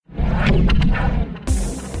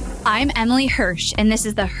I'm Emily Hirsch, and this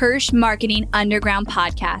is the Hirsch Marketing Underground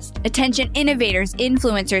Podcast. Attention innovators,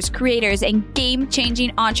 influencers, creators, and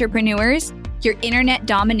game-changing entrepreneurs. Your internet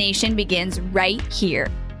domination begins right here.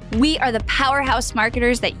 We are the powerhouse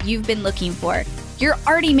marketers that you've been looking for. You're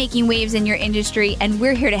already making waves in your industry, and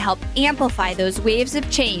we're here to help amplify those waves of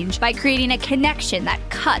change by creating a connection that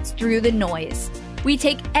cuts through the noise. We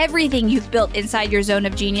take everything you've built inside your zone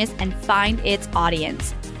of genius and find its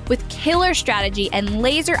audience. With killer strategy and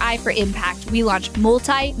laser eye for impact, we launch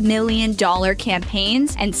multi-million-dollar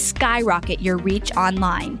campaigns and skyrocket your reach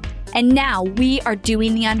online. And now we are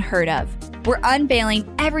doing the unheard of. We're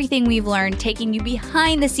unveiling everything we've learned, taking you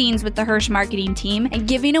behind the scenes with the Hirsch marketing team and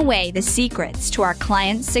giving away the secrets to our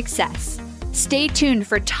clients' success. Stay tuned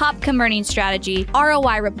for top converting strategy,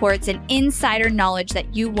 ROI reports, and insider knowledge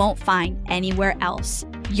that you won't find anywhere else.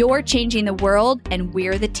 You're changing the world, and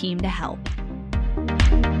we're the team to help.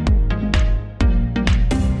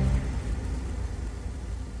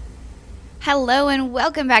 Hello and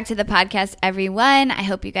welcome back to the podcast, everyone. I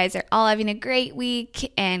hope you guys are all having a great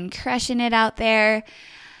week and crushing it out there.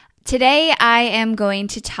 Today, I am going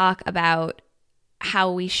to talk about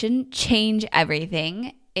how we shouldn't change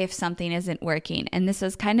everything if something isn't working. And this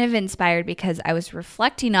was kind of inspired because I was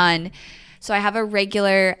reflecting on, so I have a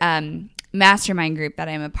regular mastermind group that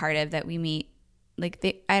I'm a part of that we meet, they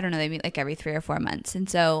meet like every 3 or 4 months. And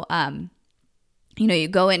so, you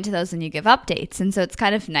go into those and you give updates. And so it's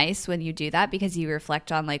kind of nice when you do that because you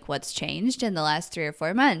reflect on like what's changed in the last 3 or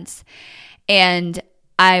 4 months. And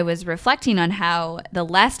I was reflecting on how the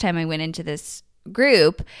last time I went into this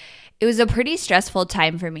group, it was a pretty stressful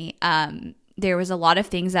time for me. There was a lot of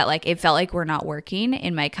things that it felt like were not working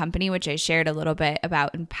in my company, which I shared a little bit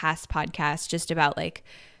about in past podcasts, just about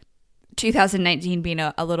 2019 being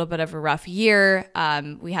a little bit of a rough year.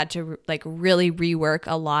 We had to really rework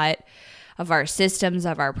a lot of our systems,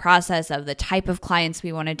 of our process, of the type of clients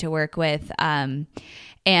we wanted to work with, and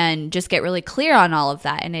just get really clear on all of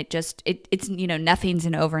that. And it's nothing's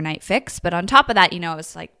an overnight fix. But on top of that, I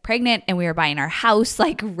was pregnant and we were buying our house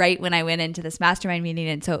right when I went into this mastermind meeting.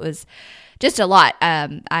 And so it was just a lot.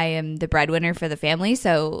 I am the breadwinner for the family.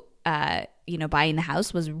 So, buying the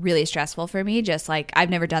house was really stressful for me. Just I've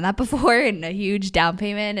never done that before, and a huge down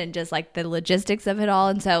payment and just the logistics of it all.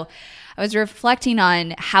 And so I was reflecting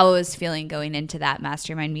on how I was feeling going into that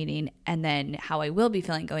mastermind meeting, and then how I will be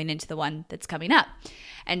feeling going into the one that's coming up,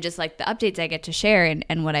 and just the updates I get to share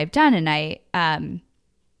and what I've done. And I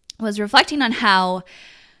was reflecting on how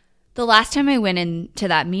the last time I went into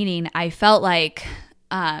that meeting, I felt like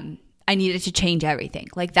I needed to change everything.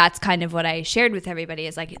 That's kind of what I shared with everybody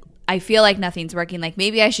is I feel like nothing's working.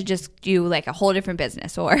 Maybe I should just do a whole different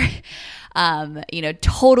business or,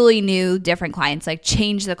 totally new, different clients,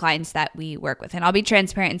 change the clients that we work with. And I'll be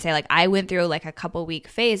transparent and say I went through a couple week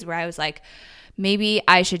phase where I was maybe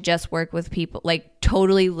I should just work with people,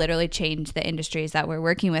 totally literally change the industries that we're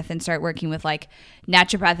working with and start working with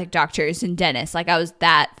naturopathic doctors and dentists. I was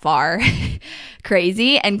that far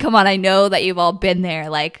crazy. And come on, I know that you've all been there.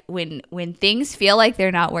 When things feel like they're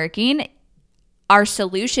not working, our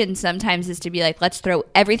solution sometimes is to be let's throw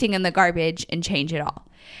everything in the garbage and change it all.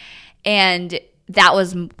 And that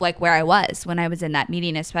was where I was when I was in that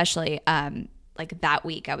meeting, especially that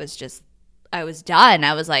week. I was done.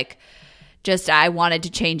 I was I wanted to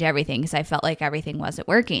change everything because I felt like everything wasn't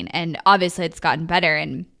working. And obviously it's gotten better.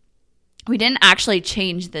 And we didn't actually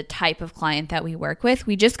change the type of client that we work with.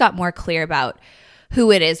 We just got more clear about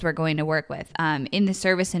who it is we're going to work with. In the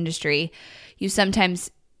service industry, you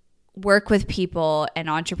sometimes work with people and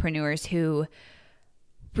entrepreneurs who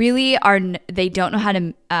really they don't know how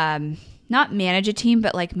to not manage a team,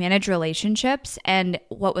 but manage relationships. And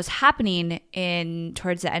what was happening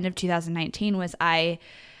towards the end of 2019 was I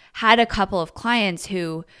had a couple of clients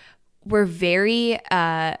who were very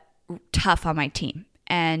tough on my team,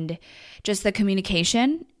 and just the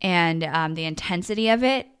communication and the intensity of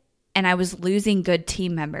it. And I was losing good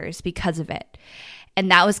team members because of it. And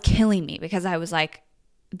that was killing me because I was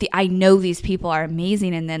I know these people are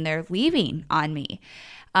amazing, and then they're leaving on me.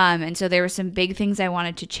 And so there were some big things I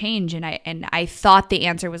wanted to change. And I thought the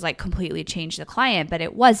answer was completely change the client, but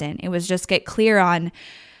it wasn't. It was just get clear on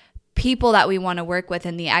people that we want to work with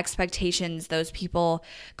and the expectations those people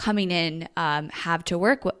coming in have to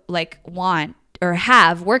work want or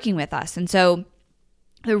have working with us. And so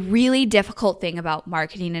the really difficult thing about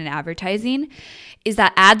marketing and advertising is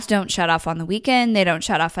that ads don't shut off on the weekend. They don't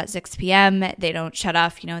shut off at 6 p.m. They don't shut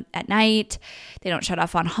off, at night. They don't shut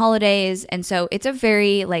off on holidays. And so it's a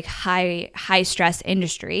very high stress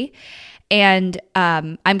industry. And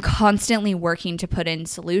I'm constantly working to put in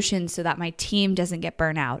solutions so that my team doesn't get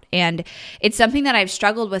burnt out. And it's something that I've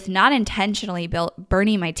struggled with, not intentionally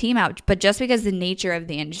burning my team out, but just because the nature of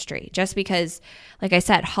the industry, just because, like I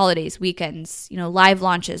said, holidays, weekends, live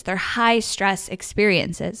launches, they're high stress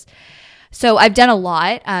experiences. So I've done a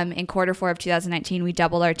lot. In quarter 4 of 2019, we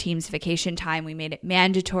doubled our team's vacation time. We made it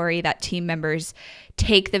mandatory that team members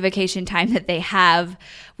take the vacation time that they have.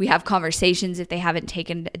 We have conversations if they haven't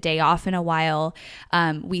taken a day off in a while.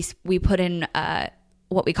 We put in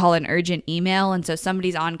what we call an urgent email. And so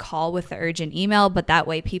somebody's on call with the urgent email, but that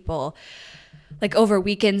way people, like over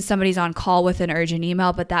weekends, somebody's on call with an urgent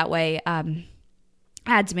email, but that way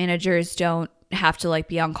ads managers don't have to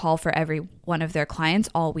be on call for every one of their clients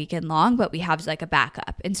all weekend long, but we have a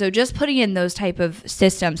backup. And so just putting in those type of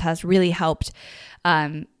systems has really helped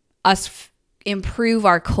us improve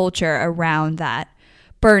our culture around that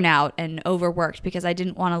burnout and overworked, because I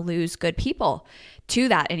didn't want to lose good people to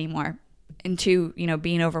that anymore, into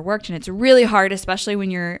being overworked. And it's really hard, especially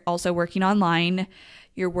when you're also working online.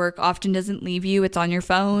 Your work often doesn't leave you. It's on your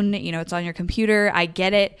phone, it's on your computer. I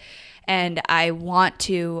get it. And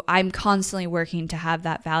I'm constantly working to have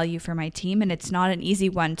that value for my team, and it's not an easy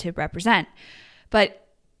one to represent. But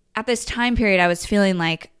at this time period, I was feeling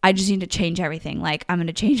like I just need to change everything. Like, I'm going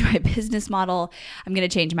to change my business model. I'm going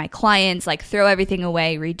to change my clients, throw everything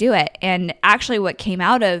away, redo it. And actually what came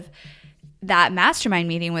out of that mastermind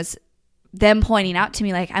meeting was them pointing out to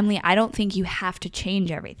me, Emily, I don't think you have to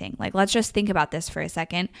change everything. Let's just think about this for a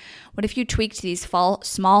second. What if you tweaked these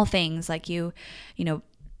small things, you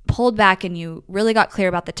pulled back and you really got clear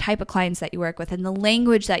about the type of clients that you work with and the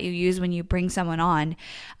language that you use when you bring someone on.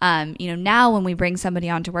 Now when we bring somebody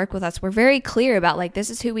on to work with us, we're very clear about this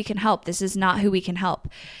is who we can help. This is not who we can help.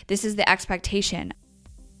 This is the expectation.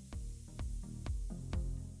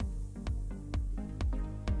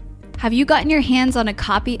 Have you gotten your hands on a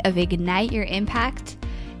copy of Ignite Your Impact?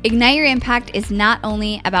 Ignite Your Impact is not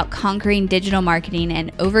only about conquering digital marketing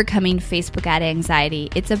and overcoming Facebook ad anxiety,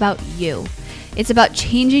 it's about you. It's about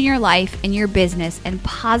changing your life and your business and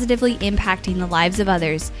positively impacting the lives of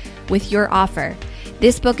others with your offer.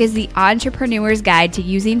 This book is the entrepreneur's guide to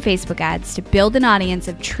using Facebook ads to build an audience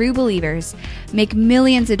of true believers, make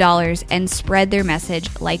millions of dollars, and spread their message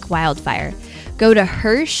like wildfire. Go to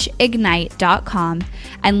HirschIgnite.com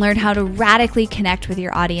and learn how to radically connect with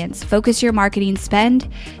your audience, focus your marketing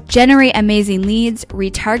spend, generate amazing leads,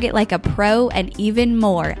 retarget like a pro, and even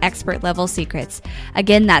more expert level secrets.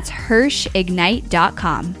 Again, that's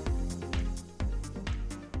HirschIgnite.com.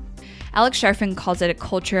 Alex Charfen calls it a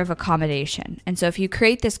culture of accommodation. And so if you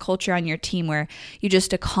create this culture on your team where you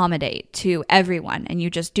just accommodate to everyone and you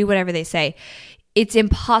just do whatever they say, it's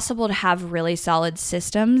impossible to have really solid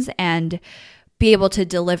systems and be able to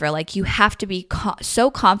deliver. You have to be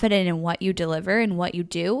so confident in what you deliver and what you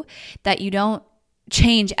do that you don't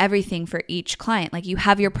change everything for each client. You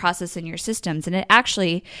have your process and your systems, and it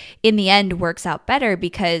actually in the end works out better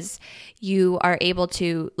because you are able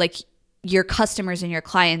to your customers and your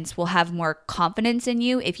clients will have more confidence in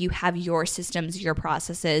you if you have your systems, your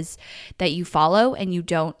processes that you follow, and you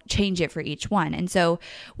don't change it for each one. And so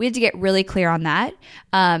we had to get really clear on that.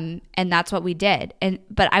 And that's what we did.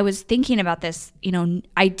 But I was thinking about this,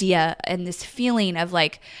 idea and this feeling of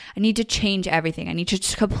I need to change everything. I need to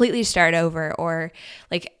just completely start over, or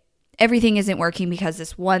everything isn't working because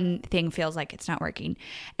this one thing feels like it's not working.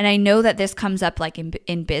 And I know that this comes up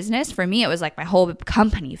in business. For me, it was my whole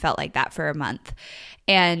company felt like that for a month.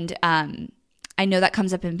 And I know that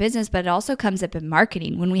comes up in business, but it also comes up in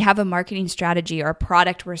marketing. When we have a marketing strategy or a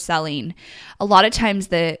product we're selling, a lot of times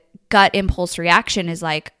the gut impulse reaction is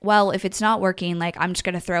well, if it's not working, I'm just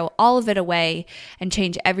going to throw all of it away and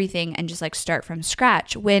change everything and just start from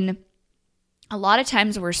scratch. When a lot of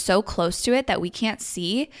times we're so close to it that we can't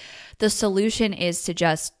see. The solution is to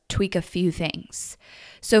just tweak a few things.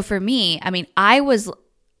 So for me, I was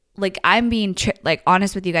I'm being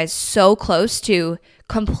honest with you guys, so close to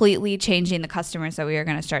completely changing the customers that we are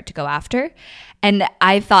going to start to go after. And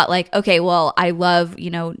I thought okay, well, I love,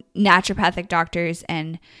 naturopathic doctors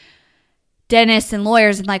and dentists and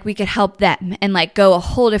lawyers, and we could help them and go a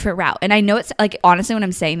whole different route. And I know it's honestly, when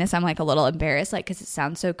I'm saying this, I'm a little embarrassed, because it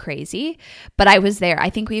sounds so crazy, but I was there. I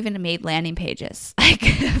think we even made landing pages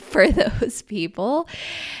for those people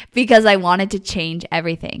because I wanted to change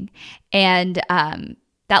everything. And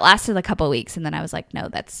that lasted a couple of weeks. And then I was no,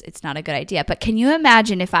 it's not a good idea. But can you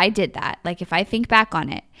imagine if I did that? If I think back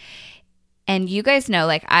on it, and you guys know,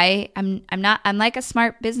 I'm a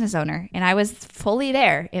smart business owner, and I was fully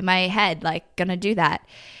there in my head, gonna do that.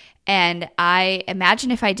 And I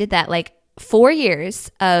imagine if I did that, 4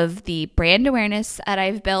 years of the brand awareness that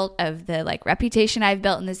I've built, of the like reputation I've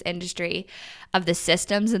built in this industry, of the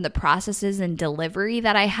systems and the processes and delivery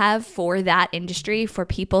that I have for that industry, for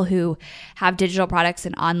people who have digital products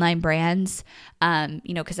and online brands,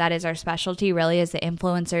 because that is our specialty really, is the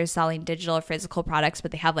influencers selling digital or physical products,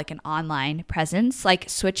 but they have like an online presence. Like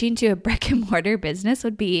switching to a brick and mortar business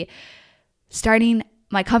would be starting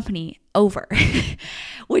my company over,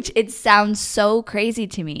 which it sounds so crazy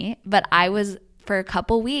to me, but I was, for a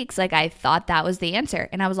couple weeks, like I thought that was the answer,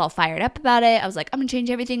 and I was all fired up about it. I was like, I'm gonna change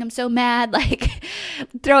everything. I'm so mad, like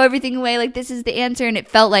throw everything away. Like this is the answer. And it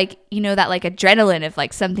felt like, that like adrenaline of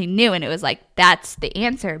like something new. And it was like, that's the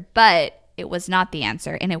answer, but it was not the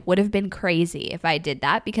answer. And it would have been crazy if I did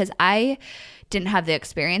that, because I didn't have the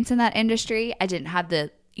experience in that industry. I didn't have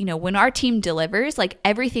the, when our team delivers, like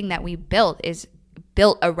everything that we built is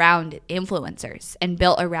built around influencers and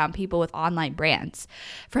built around people with online brands.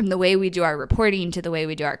 From the way we do our reporting, to the way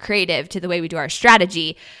we do our creative, to the way we do our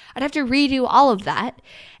strategy, I'd have to redo all of that.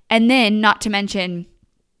 And then not to mention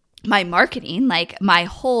my marketing, like my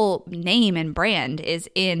whole name and brand is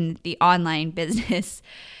in the online business,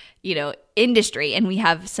 industry. And we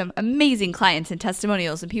have some amazing clients and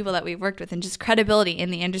testimonials and people that we've worked with and just credibility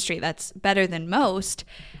in the industry that's better than most.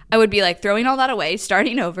 I would be like throwing all that away,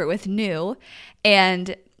 starting over with new,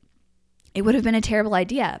 and it would have been a terrible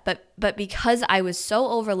idea. But because I was so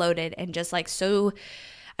overloaded and just like so,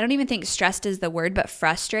 I don't even think stressed is the word, but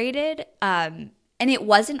frustrated. And it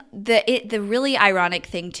wasn't the really ironic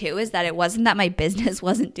thing too is that it wasn't that my business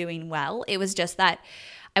wasn't doing well. It was just that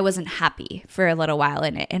I wasn't happy for a little while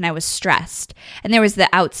in it, and I was stressed. And there was the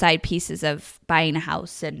outside pieces of buying a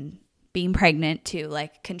house and being pregnant to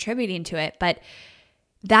like contributing to it. But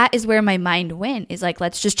that is where my mind went, is like,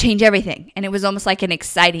 let's just change everything. And it was almost like an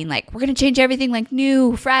exciting, like, we're going to change everything, like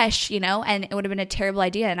new, fresh, and it would have been a terrible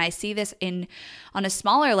idea. And I see this on a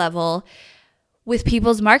smaller level with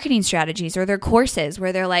people's marketing strategies or their courses,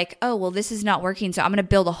 where they're like, oh, well, this is not working, so I'm going to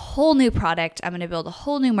build a whole new product. I'm going to build a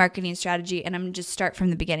whole new marketing strategy, and I'm going to just start from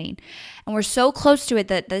the beginning. And we're so close to it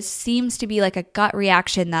that this seems to be like a gut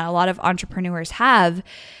reaction that a lot of entrepreneurs have,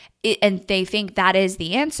 and they think that is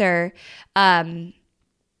the answer,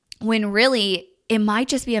 when really it might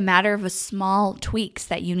just be a matter of a small tweaks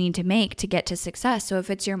that you need to make to get to success. So if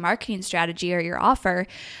it's your marketing strategy or your offer,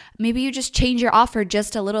 maybe you just change your offer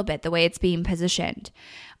just a little bit, the way it's being positioned.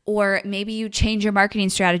 Or maybe you change your marketing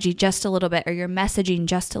strategy just a little bit, or your messaging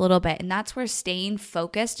just a little bit. And that's where staying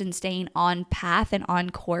focused and staying on path and on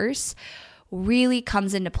course really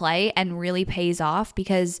comes into play and really pays off.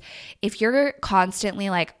 Because if you're constantly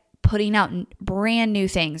like putting out brand new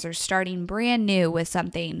things or starting brand new with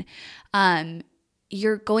something,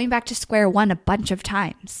 you're going back to square one a bunch of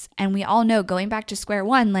times. And we all know going back to square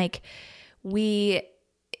one, like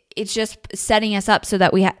it's just setting us up so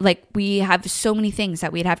that we have so many things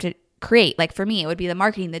that we'd have to create. Like for me, it would be the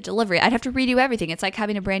marketing, the delivery. I'd have to redo everything. It's like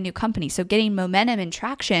having a brand new company. So getting momentum and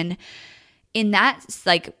traction in that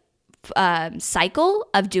like cycle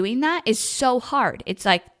of doing that is so hard. It's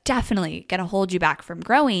like definitely going to hold you back from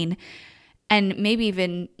growing, and maybe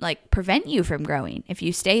even like prevent you from growing if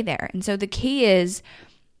you stay there. And so the key is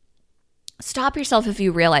stop yourself if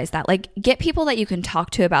you realize that. Like get people that you can talk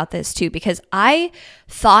to about this too, because I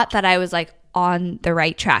thought that I was like on the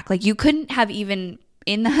right track. Like you couldn't have even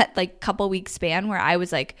in that like couple week span where I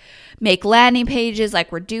was like, make landing pages,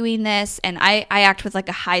 like we're doing this. And I act with like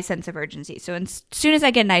a high sense of urgency. So as soon as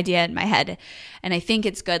I get an idea in my head and I think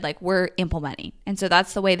it's good, like we're implementing. And so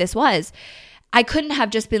that's the way this was. I couldn't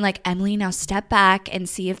have just been like, Emily, now step back and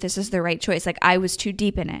see if this is the right choice. Like I was too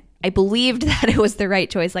deep in it. I believed that it was the right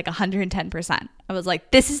choice, like 110%. I was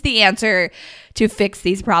like, this is the answer to fix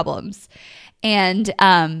these problems. And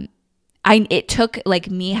it took like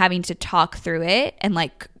me having to talk through it and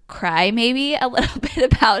like cry maybe a little bit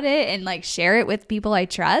about it and like share it with people I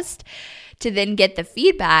trust to then get the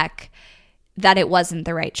feedback that it wasn't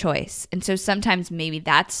the right choice. And so sometimes maybe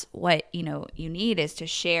that's what, you need, is to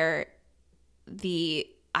share the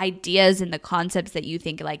ideas and the concepts that you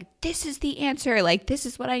think like, this is the answer, like this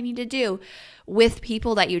is what I need to do, with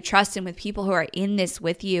people that you trust and with people who are in this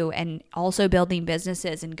with you and also building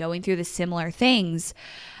businesses and going through the similar things,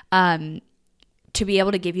 to be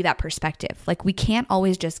able to give you that perspective. Like we can't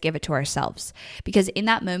always just give it to ourselves, because in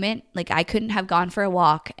that moment, like I couldn't have gone for a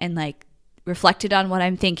walk and like reflected on what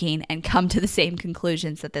I'm thinking and come to the same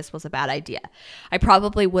conclusions that this was a bad idea. I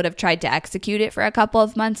probably would have tried to execute it for a couple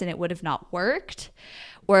of months and it would have not worked,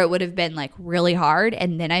 or it would have been like really hard.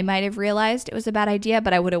 And then I might have realized it was a bad idea,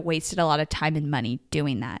 but I would have wasted a lot of time and money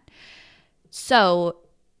doing that. So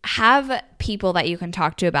have people that you can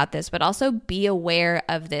talk to about this, but also be aware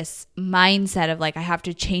of this mindset of like, I have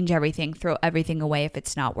to change everything, throw everything away if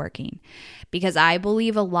it's not working. Because I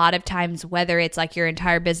believe a lot of times, whether it's like your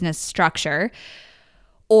entire business structure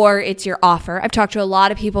or it's your offer, I've talked to a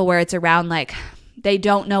lot of people where it's around like they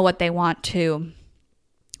don't know what they want to,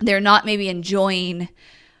 they're not maybe enjoying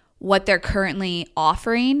what they're currently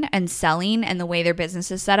offering and selling and the way their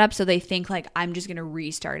business is set up. So they think like, I'm just going to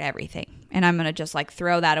restart everything and I'm going to just like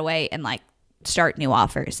throw that away and like start new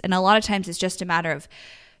offers. And a lot of times it's just a matter of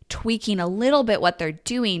tweaking a little bit what they're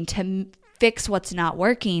doing to fix what's not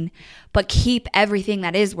working, but keep everything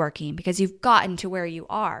that is working because you've gotten to where you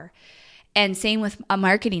are. And same with a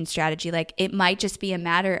marketing strategy. Like it might just be a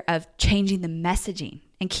matter of changing the messaging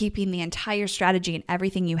and keeping the entire strategy and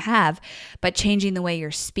everything you have, but changing the way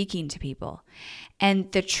you're speaking to people.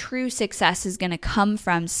 And the true success is going to come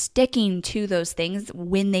from sticking to those things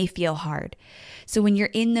when they feel hard. So when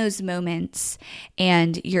you're in those moments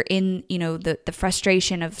and you're in, the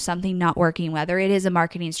frustration of something not working, whether it is a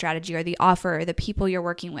marketing strategy or the offer or the people you're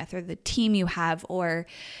working with or the team you have or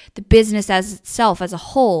the business as itself as a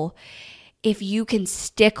whole, if you can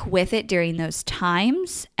stick with it during those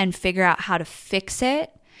times and figure out how to fix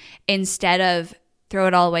it instead of throw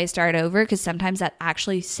it all away, start over, because sometimes that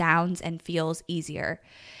actually sounds and feels easier.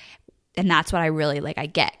 And that's what I really I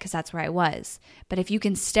get, because that's where I was. But if you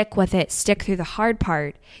can stick with it, stick through the hard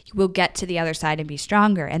part, you will get to the other side and be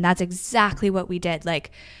stronger. And that's exactly what we did. Like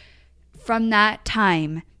from that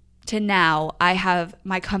time to now,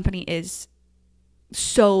 my company is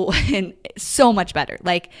so much better.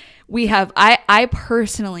 Like I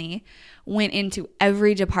personally went into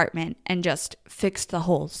every department and just fixed the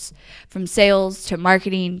holes, from sales to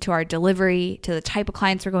marketing to our delivery to the type of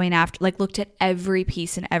clients we're going after, like looked at every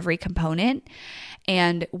piece and every component.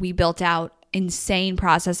 And we built out insane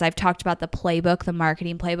process. I've talked about the playbook, the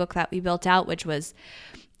marketing playbook that we built out, which was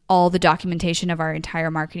all the documentation of our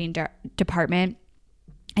entire marketing department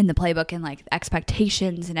and the playbook and like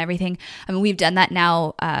expectations and everything. I mean, we've done that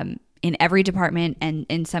now in every department, and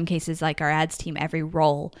in some cases, like our ads team, every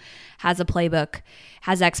role has a playbook,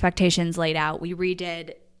 has expectations laid out. We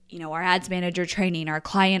redid, our ads manager training, our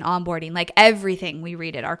client onboarding, like everything we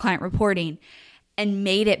redid, our client reporting, and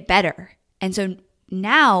made it better. And so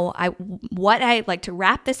now what I like to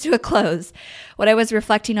wrap this to a close, what I was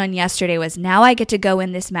reflecting on yesterday was now I get to go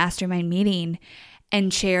in this mastermind meeting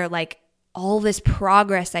and share like all this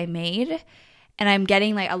progress I made. And I'm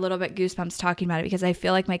getting like a little bit goosebumps talking about it because I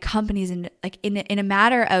feel like my company's in a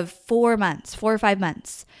matter of 4 months, 4 or 5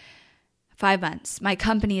 months, 5 months, my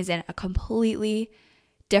company is in a completely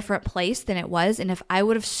different place than it was. And if I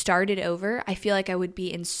would have started over, I feel like I would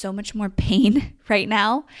be in so much more pain right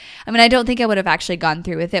now. I mean, I don't think I would have actually gone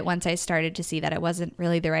through with it once I started to see that it wasn't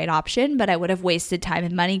really the right option, but I would have wasted time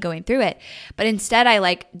and money going through it. But instead I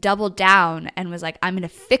like doubled down and was like, I'm going to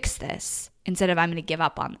fix this instead of I'm going to give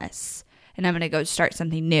up on this. And I'm going to go start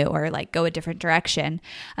something new or like go a different direction.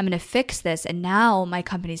 I'm going to fix this. And now my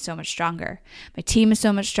company is so much stronger. My team is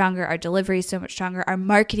so much stronger. Our delivery is so much stronger. Our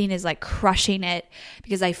marketing is like crushing it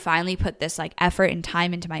because I finally put this like effort and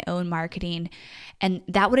time into my own marketing. And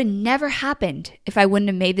that would have never happened if I wouldn't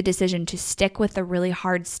have made the decision to stick with the really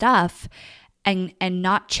hard stuff and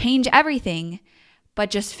not change everything,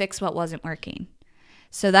 but just fix what wasn't working.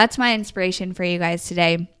 So that's my inspiration for you guys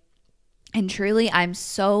today. And truly, I'm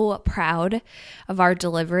so proud of our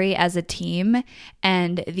delivery as a team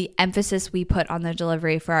and the emphasis we put on the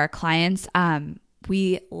delivery for our clients.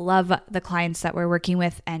 We love the clients that we're working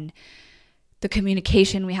with and the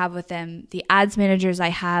communication we have with them. The ads managers I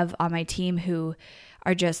have on my team who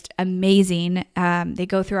are just amazing. They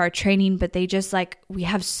go through our training, but they just we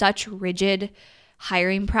have such rigid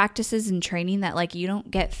hiring practices and training that you don't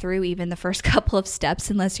get through even the first couple of steps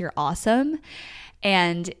unless you're awesome.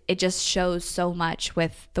 And it just shows so much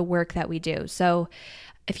with the work that we do. So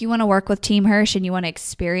if you want to work with Team Hirsch and you want to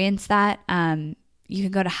experience that, you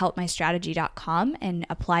can go to helpmystrategy.com and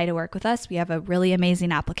apply to work with us. We have a really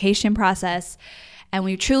amazing application process, and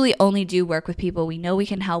we truly only do work with people we know we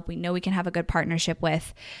can help, we know we can have a good partnership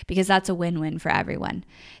with, because that's a win-win for everyone.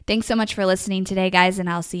 Thanks so much for listening today, guys, and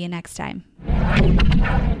I'll see you next time.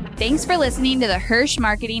 Thanks for listening to the Hirsch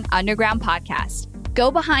Marketing Underground podcast. Go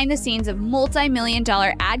behind the scenes of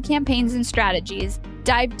multi-million-dollar ad campaigns and strategies,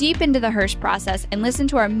 dive deep into the Hirsch process, and listen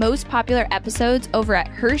to our most popular episodes over at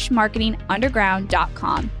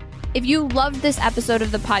HirschMarketingUnderground.com. If you loved this episode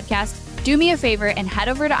of the podcast, do me a favor and head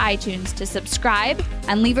over to iTunes to subscribe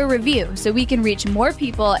and leave a review so we can reach more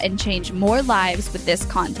people and change more lives with this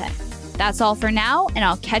content. That's all for now, and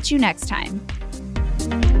I'll catch you next time.